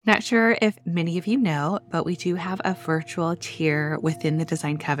Not sure if many of you know, but we do have a virtual tier within the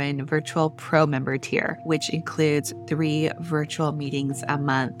Design Coven, virtual pro member tier, which includes 3 virtual meetings a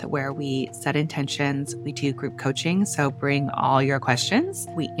month where we set intentions. We do group coaching. So bring all your questions.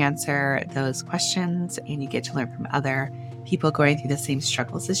 We answer those questions and you get to learn from other people going through the same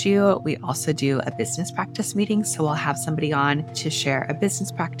struggles as you. We also do a business practice meeting. So we'll have somebody on to share a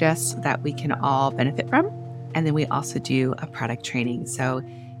business practice that we can all benefit from. And then we also do a product training. So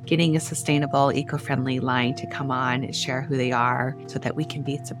getting a sustainable, eco-friendly line to come on and share who they are so that we can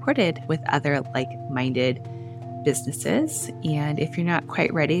be supported with other like-minded businesses. And if you're not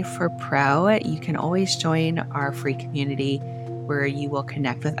quite ready for pro, you can always join our free community where you will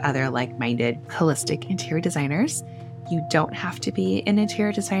connect with other like-minded holistic interior designers. You don't have to be an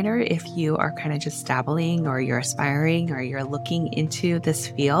interior designer if you are kind of just dabbling or you're aspiring or you're looking into this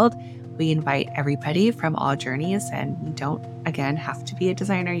field. We invite everybody from all journeys, and you don't, again, have to be a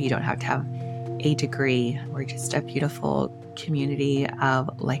designer. You don't have to have a degree. We're just a beautiful community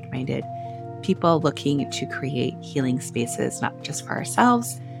of like-minded people looking to create healing spaces, not just for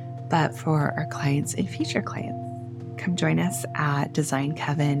ourselves, but for our clients and future clients. Come join us at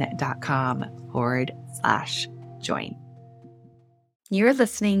designcoven.com/join. You're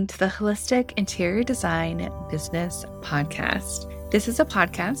listening to the Holistic Interior Design Business Podcast. This is a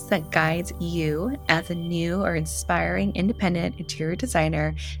podcast that guides you as a new or inspiring independent interior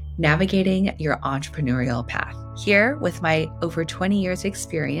designer navigating your entrepreneurial path. Here, with my over 20 years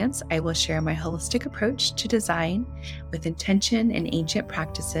experience, I will share my holistic approach to design with intention and ancient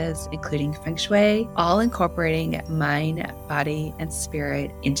practices, including feng shui, all incorporating mind, body, and spirit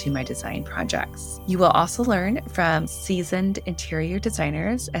into my design projects. You will also learn from seasoned interior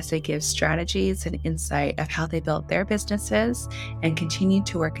designers as they give strategies and insight of how they built their businesses and continue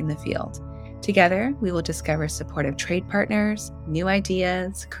to work in the field. Together, we will discover supportive trade partners, new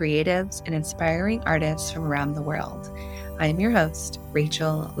ideas, creatives, and inspiring artists from around the world. I am your host,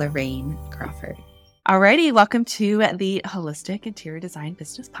 Rachel Lorraine Crawford. Alrighty, welcome to the Holistic Interior Design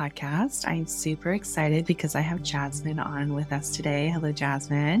Business Podcast. I'm super excited because I have Jazmin on with us today. Hello,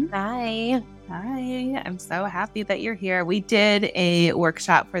 Jazmin. Hi. Hi, I'm so happy that you're here. We did a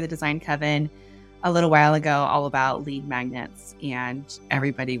workshop for the Design Coven a little while ago all about lead magnets, and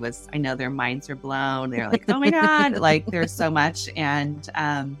everybody was, I know their minds are blown. They're like, oh my God, like there's so much. And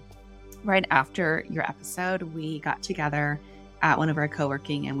right after your episode, we got together at one of our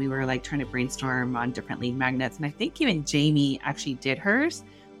co-working and we were like trying to brainstorm on different lead magnets. And I think even Jamie actually did hers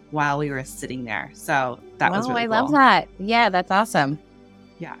while we were sitting there. So that was really cool. I love that. Yeah, that's awesome.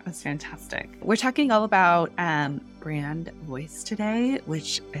 Yeah, it was fantastic. We're talking all about brand voice today,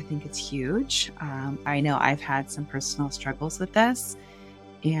 which I think is huge. I know I've had some personal struggles with this,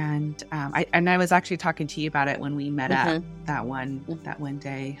 and I was actually talking to you about it when we met at that one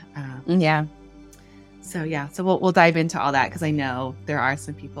day. So we'll dive into all that because I know there are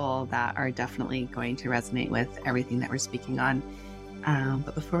some people that are definitely going to resonate with everything that we're speaking on.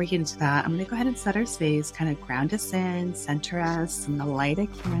 But before we get into that, I'm going to go ahead and set our space, kind of ground us in, center us. I'm going to light a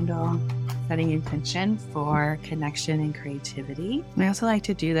candle, setting intention for connection and creativity. And I also like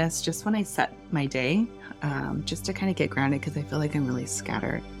to do this just when I set my day, just to kind of get grounded because I feel like I'm really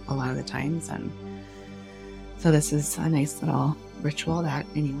scattered a lot of the times. And so this is a nice little ritual that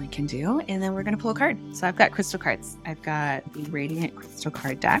anyone can do. And then we're going to pull a card. So I've got crystal cards. I've got the Radiant Crystal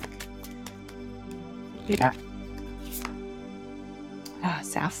Card deck. Yeah. Oh,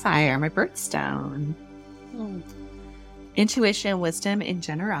 sapphire, my birthstone. Intuition, wisdom, and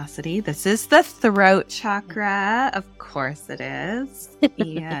generosity. This is the throat chakra. Of course it is.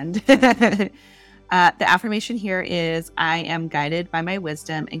 And the affirmation here is, I am guided by my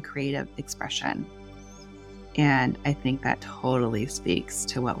wisdom and creative expression. And I think that totally speaks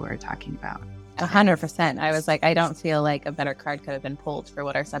to what we're talking about. 100%. I was like, I don't feel like a better card could have been pulled for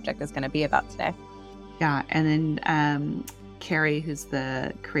what our subject is going to be about today. Yeah. And then Carrie, who's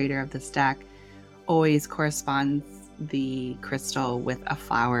the creator of this deck, always corresponds the crystal with a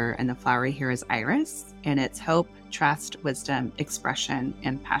flower, and the flower here is iris, and it's hope, trust, wisdom, expression,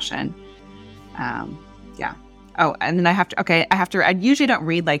 and passion. Yeah. Oh, and then I usually don't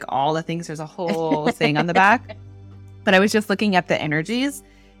read like all the things. There's a whole thing on the back, but I was just looking at the energies,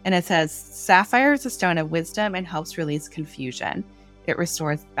 and it says sapphire is a stone of wisdom and helps release confusion. It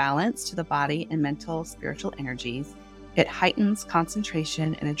restores balance to the body and mental, spiritual energies. It heightens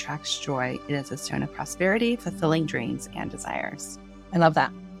concentration and attracts joy. It is a stone of prosperity, fulfilling dreams and desires. I love that.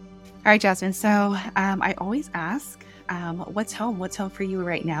 All right, Jazmin. So I always ask, what's home? What's home for you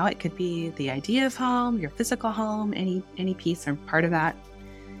right now? It could be the idea of home, your physical home, any piece or part of that.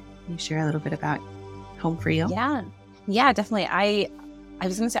 Can you share a little bit about home for you? Yeah, definitely. I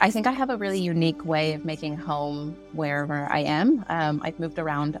was going to say, I think I have a really unique way of making home wherever I am. I've moved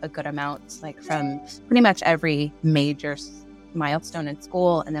around a good amount, like from pretty much every major milestone in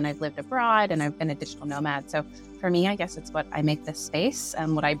school. And then I've lived abroad and I've been a digital nomad. So for me, I guess it's what I make this space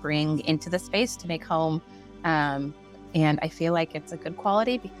and what I bring into the space to make home. And I feel like it's a good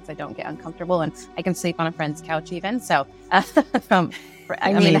quality because I don't get uncomfortable and I can sleep on a friend's couch even. So,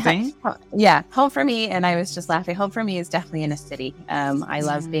 Amazing. Yeah, home for me. And I was just laughing. Home for me is definitely in a city. I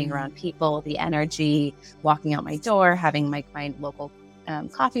love being around people, the energy, walking out my door, having my local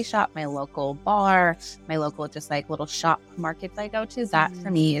coffee shop, my local bar, my local just like little shop markets I go to. That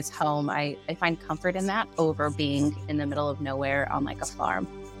for me is home. I find comfort in that over being in the middle of nowhere on like a farm.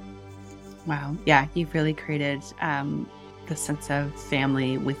 Wow. Yeah, you've really created the sense of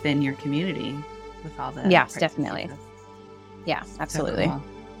family within your community with all the... Yes, definitely. Yeah, absolutely. So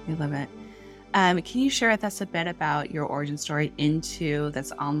cool. I love it. Can you share with us a bit about your origin story into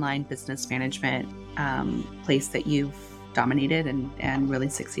this online business management place that you've dominated and really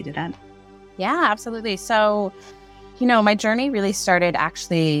succeeded at? Yeah, absolutely. So, my journey really started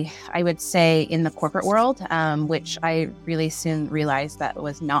actually, I would say, in the corporate world, which I really soon realized that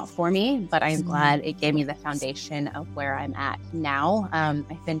was not for me, but I'm glad it gave me the foundation of where I'm at now.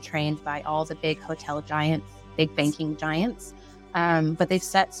 I've been trained by all the big hotel giants, big banking giants, but they've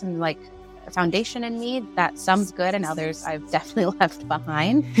set some like foundation in me that some's good and others I've definitely left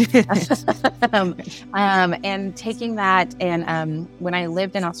behind. And taking that and when I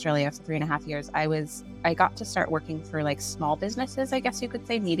lived in Australia for 3.5 years, I got to start working for like small businesses, I guess you could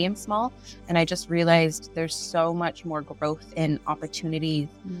say, medium small. And I just realized there's so much more growth and opportunities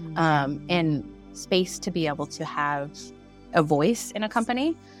and space to be able to have a voice in a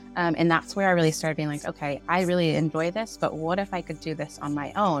company. And that's where I really started being like, okay, I really enjoy this, but what if I could do this on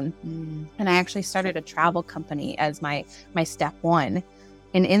my own? And I actually started a travel company as my step one.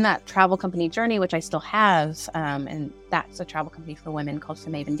 And in that travel company journey, which I still have, and that's a travel company for women called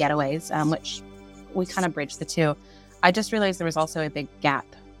Maven Getaways, which we kind of bridge the two. I just realized there was also a big gap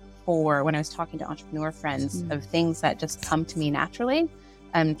for when I was talking to entrepreneur friends of things that just come to me naturally.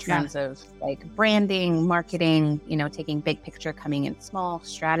 In terms of like branding, marketing, taking big picture, coming in small,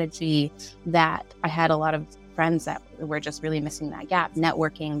 strategy, that I had a lot of friends that were just really missing that gap,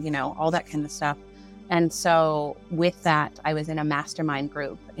 networking, all that kind of stuff. And so with that, I was in a mastermind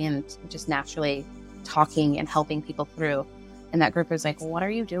group and just naturally talking and helping people through. And that group was like, what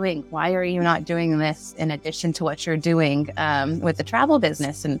are you doing? Why are you not doing this in addition to what you're doing with the travel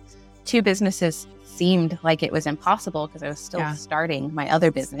business? And 2 businesses seemed like it was impossible because I was still starting my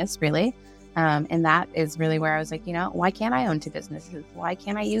other business, really. And that is really where I was like, why can't I own 2 businesses? Why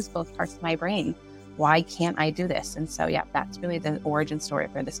can't I use both parts of my brain? Why can't I do this? And so, that's really the origin story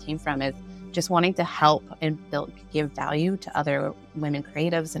of where this came from, is just wanting to help and give value to other women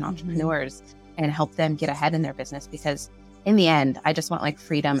creatives and entrepreneurs and help them get ahead in their business. Because in the end, I just want like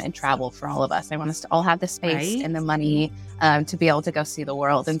freedom and travel for all of us. I want us to all have the space and the money to be able to go see the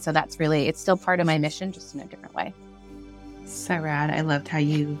world. And so that's really, it's still part of my mission, just in a different way. So rad. I loved how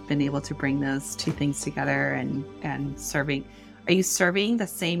you've been able to bring those 2 things together and serving. Are you serving the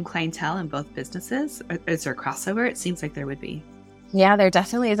same clientele in both businesses? Or is there a crossover? It seems like there would be. Yeah, there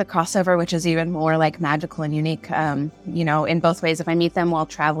definitely is a crossover, which is even more like magical and unique, in both ways. If I meet them while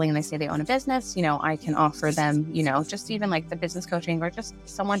traveling and they say they own a business, I can offer them, just even like the business coaching or just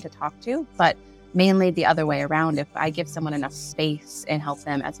someone to talk to, but mainly the other way around. If I give someone enough space and help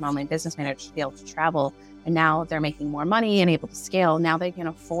them as an online business manager to be able to travel, and now they're making more money and able to scale, now they can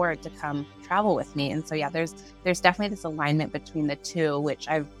afford to come travel with me. And so, there's definitely this alignment between the two, which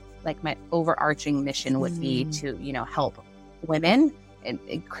I've like my overarching mission would be to, help women and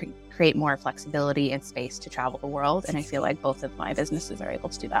create more flexibility and space to travel the world. And I feel like both of my businesses are able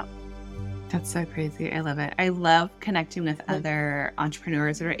to do that. That's so crazy. I love it. I love connecting with other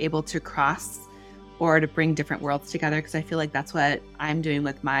entrepreneurs that are able to cross or to bring different worlds together, because I feel like that's what I'm doing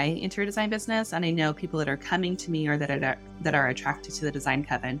with my interior design business. And I know people that are coming to me or that are attracted to the Design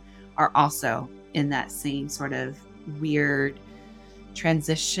Coven are also in that same sort of weird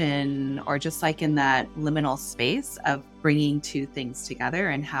transition, or just like in that liminal space of bringing 2 things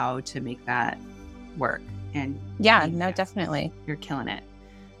together and how to make that work. And definitely, you're killing it.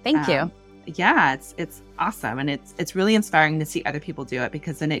 Thank you. Yeah, it's awesome, and it's really inspiring to see other people do it,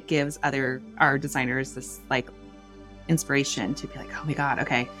 because then it gives our designers this like inspiration to be like, oh my god,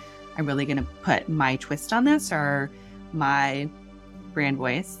 okay, I'm really gonna put my twist on this or my brand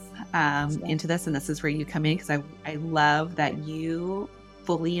voice into this, and this is where you come in, because I love that you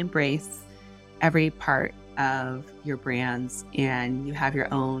fully embrace every part of your brands and you have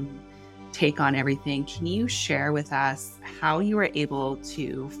your own take on everything. Can you share with us how you were able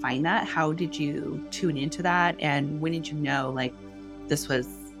to find that? How did you tune into that? And when did you know like this was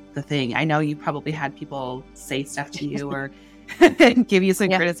the thing? I know you probably had people say stuff to you or give you some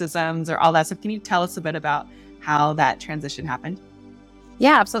criticisms or all that stuff. Can you tell us a bit about how that transition happened?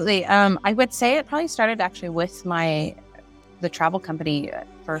 Yeah, absolutely. I would say it probably started actually with the travel company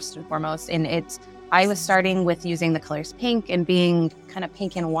first and foremost. And I was starting with using the colors pink and being kind of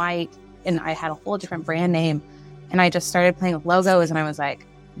pink and white. And I had a whole different brand name. And I just started playing with logos and I was like,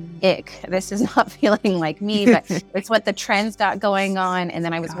 ick, this is not feeling like me, but it's what the trends got going on. And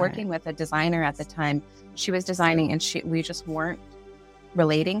then I was working with a designer at the time. She was designing and we just weren't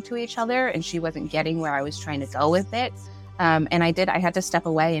relating to each other and she wasn't getting where I was trying to go with it. And I had to step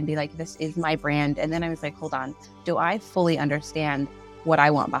away and be like, this is my brand. And then I was like, hold on, do I fully understand what I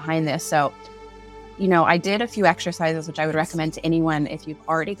want behind this? So, I did a few exercises, which I would recommend to anyone if you've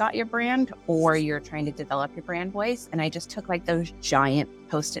already got your brand or you're trying to develop your brand voice. And I just took like those giant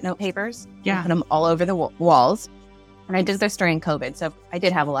Post-it note papers and put them all over the walls. And I did this during COVID. So I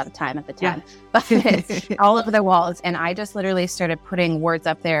did have a lot of time at the time, but all over the walls. And I just literally started putting words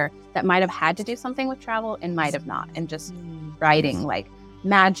up there that might have had to do something with travel and might have not. And just writing like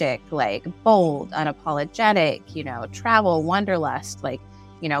magic, like bold, unapologetic, travel, wanderlust, like,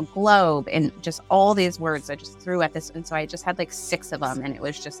 globe, and just all these words I just threw at this. And so I just had like 6 of them. And it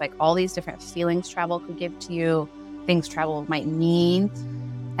was just like all these different feelings travel could give to you, things travel might mean.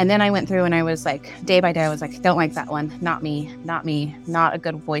 And then I went through and I was like, day by day, I was like, don't like that one. Not me, not a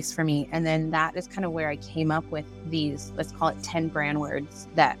good voice for me. And then that is kind of where I came up with these, let's call it 10 brand words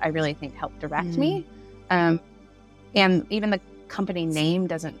that I really think helped direct me. And even the company name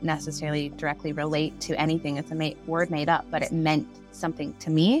doesn't necessarily directly relate to anything. It's a word made up, but it meant something to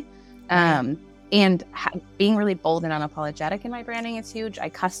me. And being really bold and unapologetic in my branding is huge. I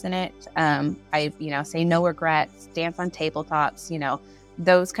cuss in it. I, say no regrets, dance on tabletops,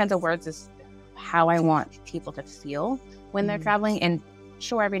 those kinds of words is how I want people to feel when they're traveling. And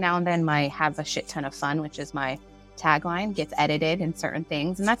sure, every now and then my have a shit ton of fun, which is my tagline, gets edited in certain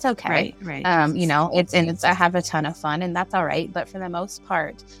things, and that's okay. Right. It's I have a ton of fun, and that's all right. But for the most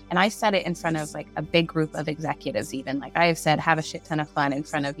part, and I said it in front of like a big group of executives, even like I have said, have a shit ton of fun in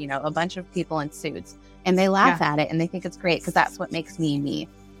front of a bunch of people in suits, and they laugh at it and they think it's great because that's what makes me.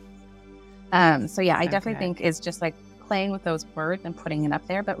 So yeah, I definitely think it's just like playing with those words and putting it up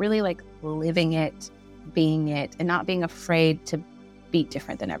there, but really like living it, being it, and not being afraid to be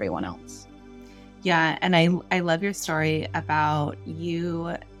different than everyone else. Yeah. And I love your story about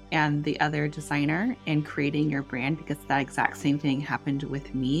you and the other designer and creating your brand, because that exact same thing happened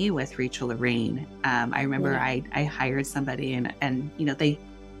with me with Rachel Lorraine. I remember I hired somebody and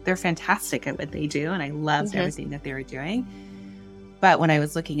they're fantastic at what they do. And I loved everything that they were doing. But when I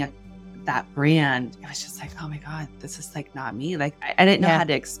was looking at that brand, it was just like, oh my God, this is like not me. Like I didn't know how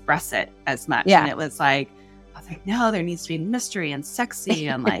to express it as much. And it was like, I was like, no, there needs to be mystery and sexy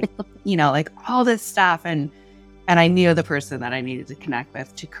and like, like all this stuff. And I knew the person that I needed to connect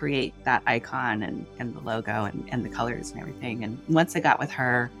with to create that icon and the logo and the colors and everything. And once I got with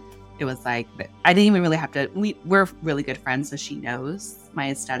her, it was like, I didn't even really have to, we're really good friends. So she knows my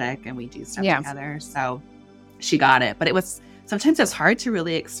aesthetic and we do stuff together. So she got it. But sometimes it's hard to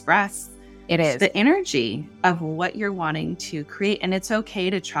really express the energy of what you're wanting to create. And it's okay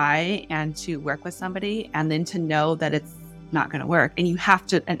to try and to work with somebody and then to know that it's not going to work. And you have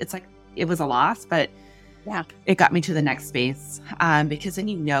to, and it's like, it was a loss, but it got me to the next space because then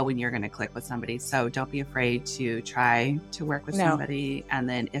when you're going to click with somebody. So don't be afraid to try to work with somebody. And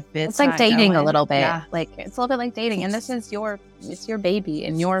then if it's like dating a little bit, like it's a little bit like dating. And this is it's your baby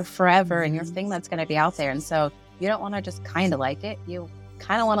and your forever and your thing that's going to be out there. And so you don't want to just kind of like it. You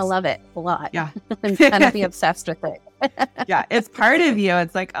kind of want to love it a lot. Yeah. And kind of be obsessed with it. Yeah. It's part of you.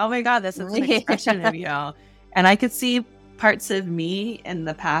 It's like, oh my God, this is an expression of you. And I could see parts of me in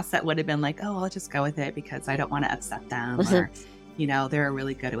the past that would have been like, oh, I'll just go with it because I don't want to upset them or, they're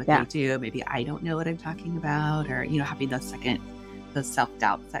really good at what they do. Maybe I don't know what I'm talking about or, having those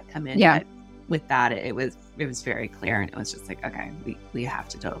self-doubts that come in. Yeah. But with that, it was very clear. And it was just like, okay, we have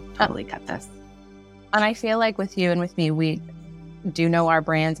to totally cut this. And I feel like with you and with me, we do know our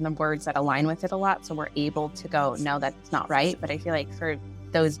brands and the words that align with it a lot. So we're able to go, no, that's not right. But I feel like for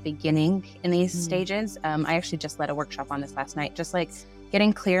those beginning in these stages, I actually just led a workshop on this last night, just like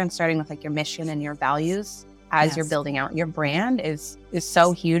getting clear and starting with like your mission and your values as you're building out your brand is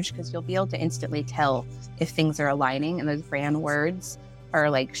so huge because you'll be able to instantly tell if things are aligning and those brand words are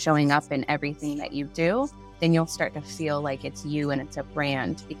like showing up in everything that you do. then you'll start to feel like it's you and it's a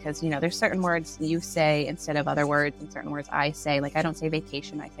brand, because, there's certain words you say instead of other words, and certain words I say. Like, I don't say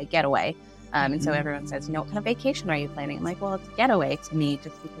vacation, I say getaway. And so everyone says, what kind of vacation are you planning? I'm like, well, it's getaway to me,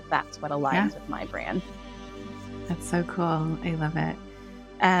 just because that's what aligns with my brand. That's so cool. I love it.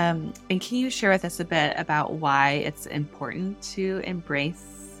 And can you share with us a bit about why it's important to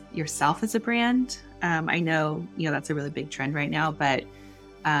embrace yourself as a brand? I know, that's a really big trend right now, but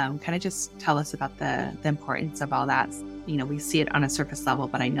kind of just tell us about the importance of all that. We see it on a surface level,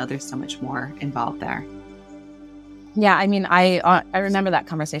 but I know there's so much more involved there. Yeah, I mean, I remember that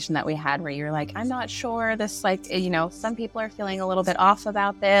conversation that we had where you're like, I'm not sure this, like, some people are feeling a little bit off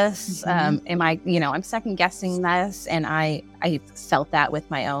about this. Am I, I'm second guessing this. And I felt that with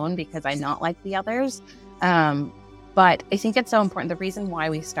my own, because I'm not like the others. But I think it's so important. The reason why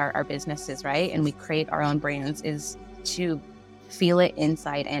we start our businesses, right, and we create our own brands, is to feel it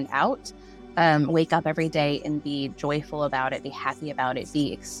inside and out. Wake up every day and be joyful about it, be happy about it,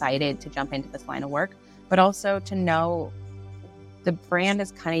 be excited to jump into this line of work. But also to know the brand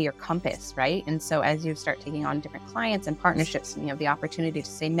is kind of your compass, right? And so as you start taking on different clients and partnerships, and you have the opportunity to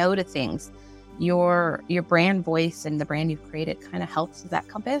say no to things, your brand voice and the brand you've created kind of helps with that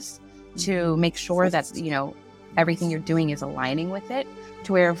compass to make sure that, everything you're doing is aligning with it,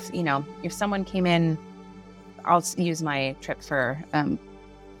 to where, if someone came in, I'll use my trip for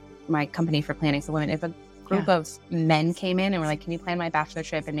my company for planning for women. If a group of men came in and were like, can you plan my bachelor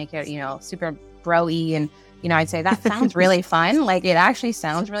trip and make it, super bro-y, and I'd say that sounds really fun. Like, it actually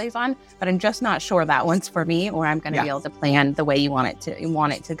sounds really fun, but I'm just not sure that one's for me, or I'm going to be able to plan the way you want it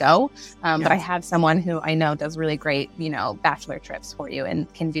to go. But I have someone who I know does really great, bachelor trips for you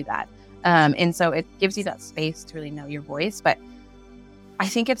and can do that. And so it gives you that space to really know your voice. But I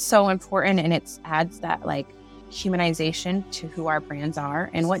think it's so important, and it adds that like humanization to who our brands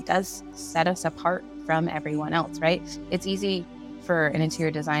are and what does set us apart from everyone else, right? It's easy for an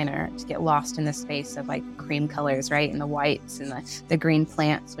interior designer to get lost in the space of like cream colors, right? And the whites and the green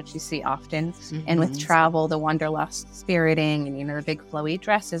plants, which you see often. And with travel, the wanderlust spiriting and, the big flowy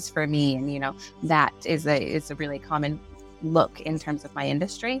dresses for me. And, that is a really common look in terms of my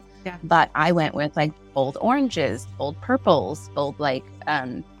industry. Yeah. But I went with like bold oranges, bold purples, bold like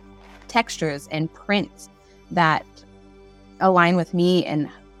textures and prints that align with me and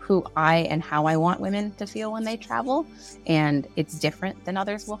who I and how I want women to feel when they travel. And it's different than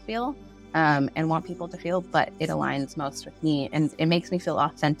others will feel and want people to feel, but it aligns most with me. And it makes me feel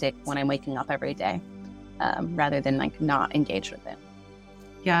authentic when I'm waking up every day, rather than like not engaged with it.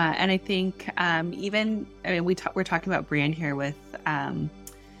 Yeah. And I think we're talking about brand here with,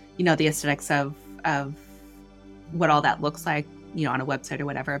 the aesthetics of what all that looks like, on a website or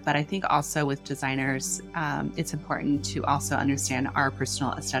whatever. But I think also with designers, it's important to also understand our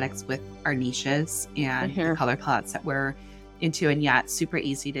personal aesthetics with our niches and the color palettes that we're into. And it's super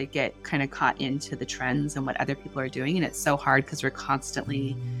easy to get kind of caught into the trends and what other people are doing. And it's so hard because we're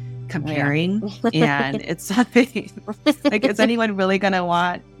constantly comparing and it's something like, is anyone really going to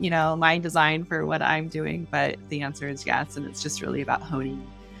want, my design for what I'm doing? But the answer is yes. And it's just really about honing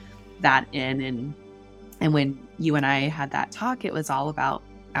that in. And when you and I had that talk, it was all about,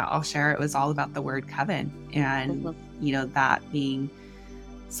 it was all about the word coven and, that being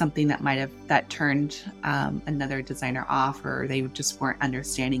something that turned another designer off, or they just weren't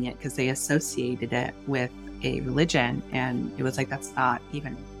understanding it because they associated it with a religion. And it was like, that's not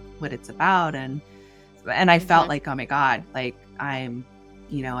even what it's about. And I felt like, oh my God, like I'm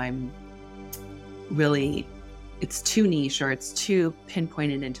really, it's too niche or it's too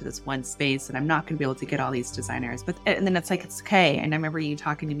pinpointed into this one space, and I'm not going to be able to get all these designers. And then it's like, it's okay. And I remember you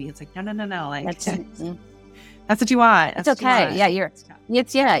talking to me. It's like, no. Like that's what you want. It's okay. Yeah. You're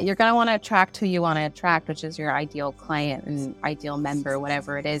going to want to attract who you want to attract, which is your ideal client and ideal member,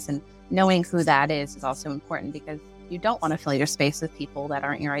 whatever it is. And knowing who that is also important, because you don't want to fill your space with people that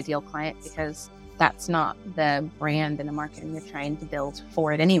aren't your ideal client, because that's not the brand and the marketing you're trying to build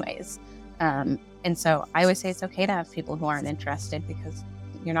for it anyways. And so I always say it's okay to have people who aren't interested, because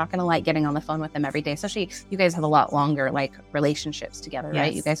you're not going to like getting on the phone with them every day. Especially you guys have a lot longer like relationships together,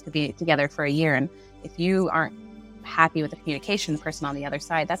 right? You guys could be together for a year. And if you aren't happy with the communication, the person on the other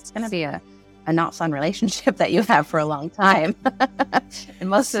side, that's going to be a not fun relationship that you have for a long time. And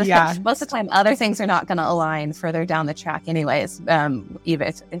most of the time, other things are not going to align further down the track anyways,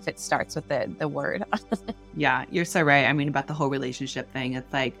 even if it starts with the word. Yeah, you're so right. I mean, about the whole relationship thing,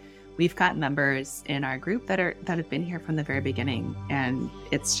 it's like, we've got members in our group that have been here from the very beginning, and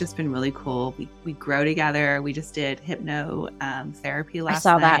it's just been really cool. We grow together. We just did hypno therapy last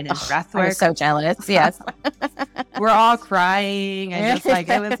night and breath work. I was so jealous. Yes. We're all crying and just like,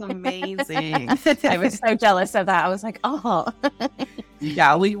 it was amazing. I was so jealous of that. I was like, oh.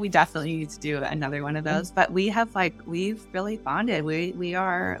 Yeah, we definitely need to do another one of those. But we've really bonded. We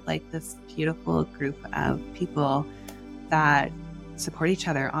are like this beautiful group of people that support each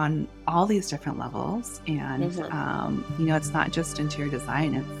other on all these different levels. And, it's not just interior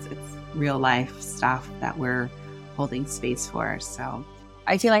design, it's real life stuff that we're holding space for. So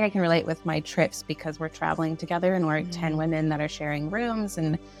I feel like I can relate with my trips because we're traveling together and we're 10 women that are sharing rooms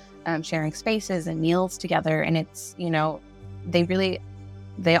and sharing spaces and meals together. And it's,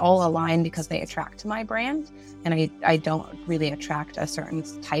 they all align because they attract to my brand. And I don't really attract a certain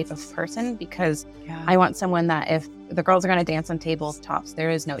type of person because I want someone that if the girls are going to dance on tabletops, there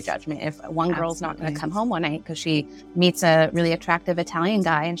is no judgment. If one girl's not going to come home one night because she meets a really attractive Italian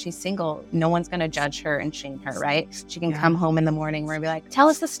guy and she's single, no one's going to judge her and shame her, right? She can come home in the morning and be like, tell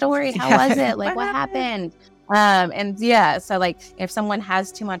us the story. How was it? Like, what happened? So like if someone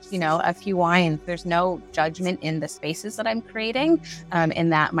has too much, a few wines, there's no judgment in the spaces that I'm creating, in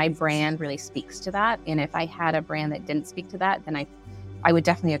that my brand really speaks to that. And if I had a brand that didn't speak to that, then I would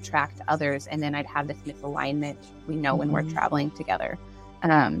definitely attract others. And then I'd have this misalignment, when we're traveling together.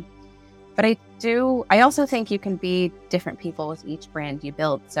 But I also think you can be different people with each brand you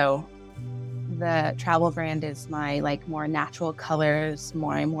build. So the travel brand is my like more natural colors,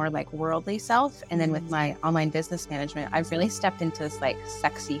 more like worldly self. And then with my online business management, I've really stepped into this like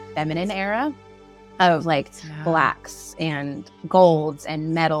sexy feminine era of like blacks and golds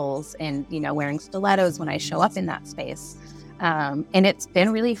and metals and, wearing stilettos when I show up in that space. And it's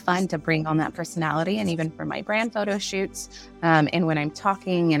been really fun to bring on that personality, and even for my brand photo shoots. And when I'm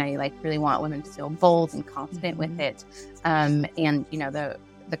talking and I like really want women to feel bold and confident with it. And,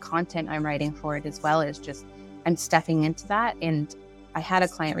 the content I'm writing for it as well is just, I'm stepping into that. And I had a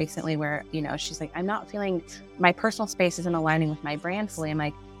client recently where, she's like, I'm not feeling my personal space isn't aligning with my brand fully. I'm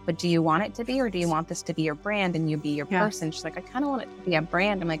like, but do you want it to be, or do you want this to be your brand and you be your person? She's like, I kind of want it to be a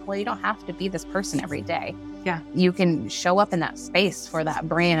brand. I'm like, well, you don't have to be this person every day. Yeah. You can show up in that space for that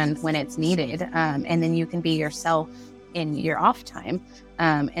brand when it's needed. And then you can be yourself in your off time.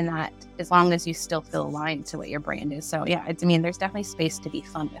 And that as long as you still feel aligned to what your brand is. So there's definitely space to be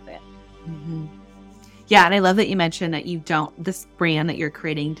fun with it. Mm-hmm. Yeah. And I love that you mentioned that this brand that you're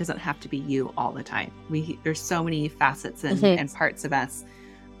creating doesn't have to be you all the time. There's so many facets and parts of us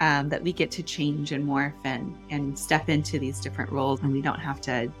that we get to change and morph and step into these different roles, and we don't have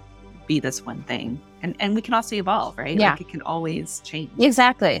to be this one thing. And we can also evolve, right? Yeah. Like it can always change.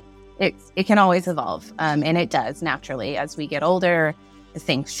 Exactly. It can always evolve. And it does naturally as we get older, as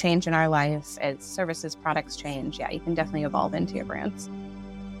things change in our life, as services, products change. Yeah, you can definitely evolve into your brands.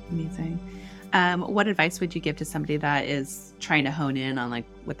 Amazing. What advice would you give to somebody that is trying to hone in on like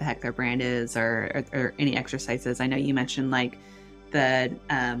what the heck their brand is, or any exercises? I know you mentioned like the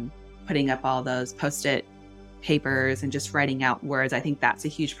putting up all those Post-it papers and just writing out words. I think that's a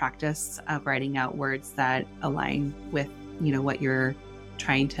huge practice of writing out words that align with, what you're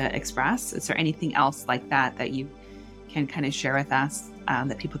trying to express. Is there anything else like that you can kind of share with us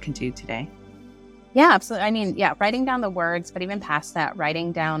that people can do today? Yeah, absolutely. Writing down the words, but even past that,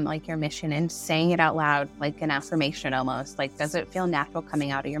 writing down like your mission and saying it out loud, like an affirmation almost. Like, does it feel natural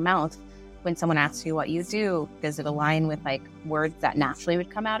coming out of your mouth? When someone asks you what you do, does it align with like words that naturally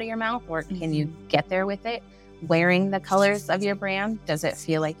would come out of your mouth, or can you get there with it? Wearing the colors of your brand, does it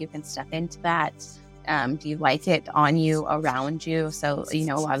feel like you can step into that? Do you like it on you, around you? So, a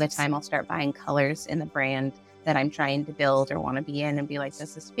lot of the time I'll start buying colors in the brand that I'm trying to build or want to be in and be like,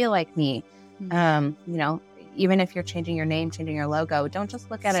 does this feel like me? Even if you're changing your name, changing your logo, don't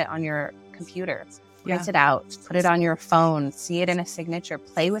just look at it on your computer. Print it out, put it on your phone, see it in a signature,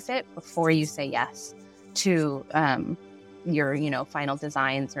 play with it before you say yes to your, final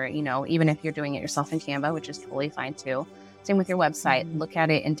designs, or, even if you're doing it yourself in Canva, which is totally fine too. Same with your website, look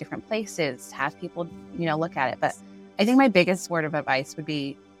at it in different places, have people, look at it. But I think my biggest word of advice would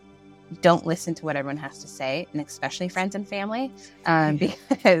be, don't listen to what everyone has to say, and especially friends and family,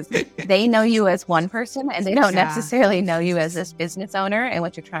 because they know you as one person and they don't necessarily know you as this business owner and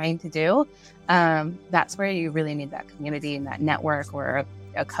what you're trying to do. That's where you really need that community and that network, or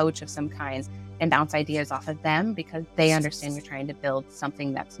a coach of some kind, and bounce ideas off of them, because they understand you're trying to build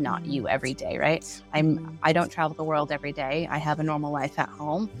something that's not you every day, right? I don't travel the world every day. I have a normal life at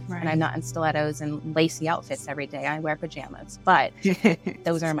home, and I'm not in stilettos and lacy outfits every day. I wear pajamas, but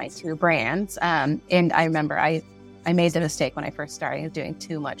those are my two brands. And I remember I I made the mistake when I first started of doing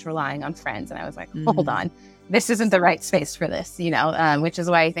too much relying on friends. And I was like, hold on, this isn't the right space for this, which is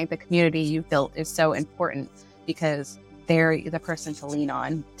why I think the community you've built is so important, because they're the person to lean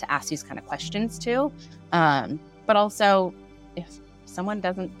on to ask these kind of questions to. But also, if someone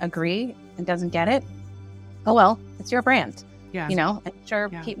doesn't agree and doesn't get it, oh, well, it's your brand. Yeah. I'm sure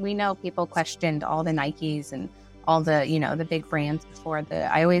we know people questioned all the Nikes and all the, the big brands before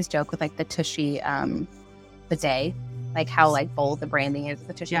I always joke with like the Tushy bidet, like how like bold the branding is,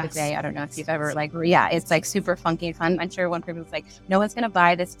 the Tushy bidet. I don't know if you've ever it's like super funky and fun. I'm sure one person was like, no one's going to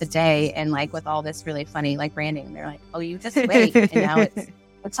buy this bidet and like with all this really funny like branding. And they're like, oh, you just wait. And now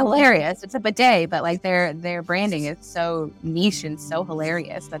it's hilarious. It's a bidet, but like their branding is so niche and so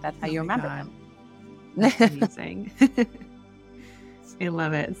hilarious that's how you remember them. That's amazing. I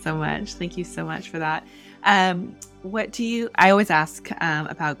love it so much. Thank you so much for that. I always ask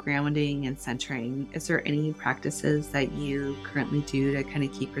about grounding and centering. Is there any practices that you currently do to kind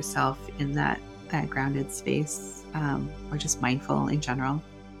of keep yourself in that grounded space, or just mindful in general?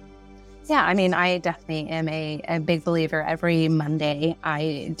 Yeah, I mean, I definitely am a big believer. Every Monday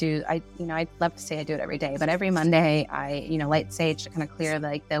I'd love to say I do it every day, but every Monday I, light sage to kind of clear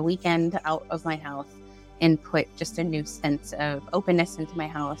like the weekend out of my house and put just a new sense of openness into my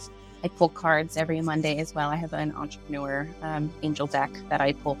house. I pull cards every Monday as well. I have an entrepreneur angel deck that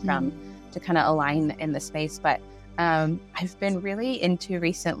I pull from to kind of align in the space. But I've been really into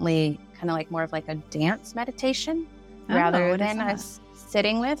recently kind of like more of like a dance meditation rather than us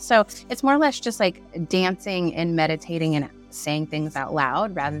sitting with. So it's more or less just like dancing and meditating and saying things out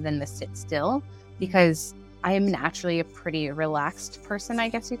loud rather than the sit still, because I am naturally a pretty relaxed person, I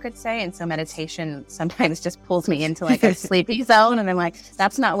guess you could say. And so meditation sometimes just pulls me into like a sleepy zone. And I'm like,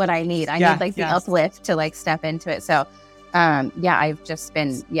 that's not what I need. I need like the uplift to like step into it. So, I've just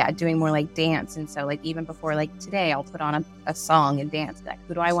been, doing more like dance. And so like even before like today, I'll put on a song and dance. Like,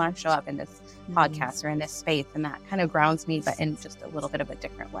 who do I want to show up in this podcast or in this space? And that kind of grounds me, but in just a little bit of a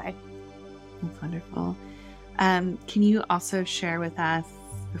different way. That's wonderful. Can you also share with us,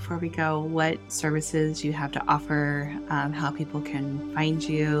 before we go, what services you have to offer, how people can find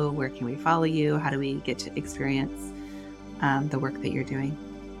you, where can we follow you, how do we get to experience the work that you're doing?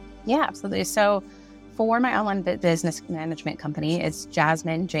 Yeah, absolutely. So for my online business management company, it's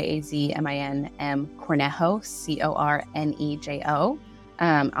Jazmin, Jazmin, Cornejo, Cornejo,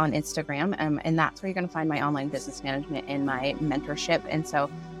 on Instagram. And that's where you're going to find my online business management and my mentorship. And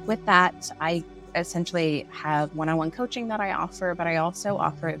so with that, I essentially have one-on-one coaching that I offer, but I also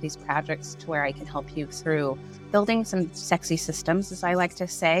offer these projects to where I can help you through building some sexy systems, as I like to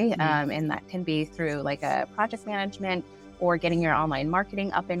say. And that can be through like a project management or getting your online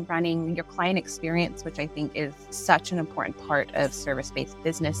marketing up and running, your client experience, which I think is such an important part of service-based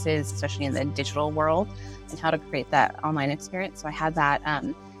businesses, especially in the digital world, and how to create that online experience. So I had that,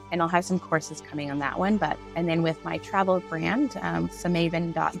 and I'll have some courses coming on that one. And then with my travel brand,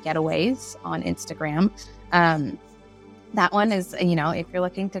 samaven.getaways on Instagram, that one is, if you're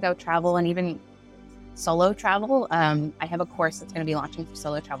looking to go travel and even solo travel, I have a course that's going to be launching for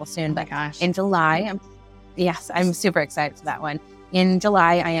solo travel soon. But in July, I'm super excited for that one. In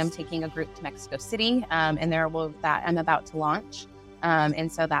July, I am taking a group to Mexico City, and that I'm about to launch.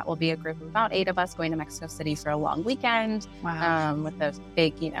 And so that will be a group of about 8 of us going to Mexico City for a long weekend. Wow. With a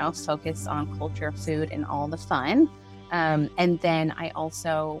big, focus on culture, food, and all the fun. And then I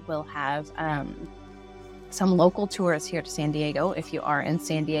also will have some local tours here to San Diego. If you are in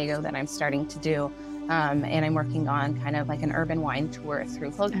San Diego, that I'm starting to do. And I'm working on kind of like an urban wine tour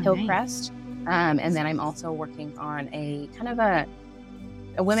through Hillcrest. And then I'm also working on a kind of a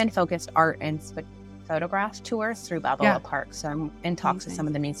women-focused art and photograph tour through Balboa Park. So I'm in talks with some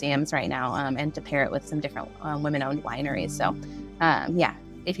of the museums right now, and to pair it with some different women-owned wineries. So,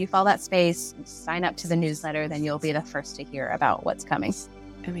 if you follow that space, sign up to the newsletter, then you'll be the first to hear about what's coming.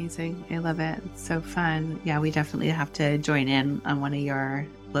 Amazing. I love it. It's so fun. Yeah, we definitely have to join in on one of your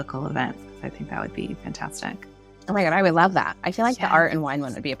local events, because I think that would be fantastic. Oh my God, I would love that. I feel like the art and wine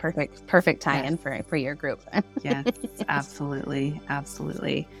one would be a perfect tie-in for your group. Yes, absolutely.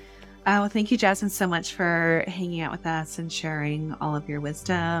 Absolutely. Well, thank you, Jazmin, so much for hanging out with us and sharing all of your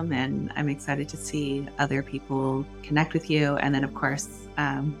wisdom. And I'm excited to see other people connect with you. And then, of course,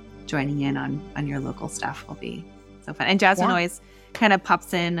 joining in on your local stuff will be so fun. And Jazmin always kind of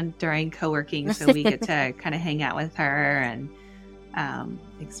pops in during co-working, so we get to kind of hang out with her and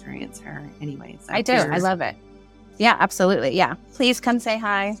experience her anyway. So I do. I love it. Yeah, absolutely. Yeah. Please come say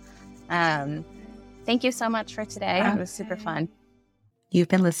hi. Thank you so much for today. Okay. It was super fun. You've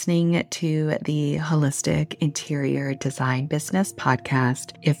been listening to the Holistic Interior Design Business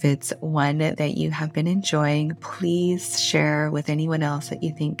podcast. If it's one that you have been enjoying, please share with anyone else that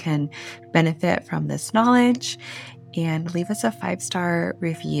you think can benefit from this knowledge, and leave us a 5-star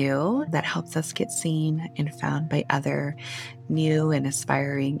review that helps us get seen and found by other new and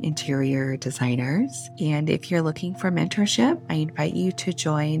aspiring interior designers. And if you're looking for mentorship, I invite you to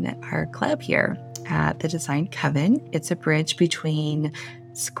join our club here at the Design Coven. It's a bridge between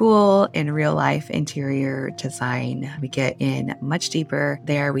school and real life interior design. We get in much deeper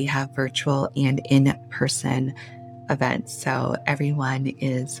there. We have virtual and in-person events, so everyone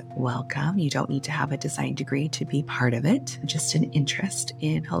is welcome. You don't need to have a design degree to be part of it, just an interest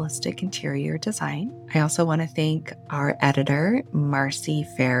in holistic interior design. I also want to thank our editor, Marcy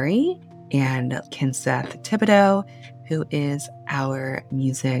Ferry, and Kinseth Thibodeau, who is our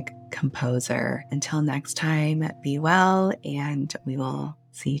music composer. Until next time, be well, and we will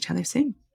see each other soon.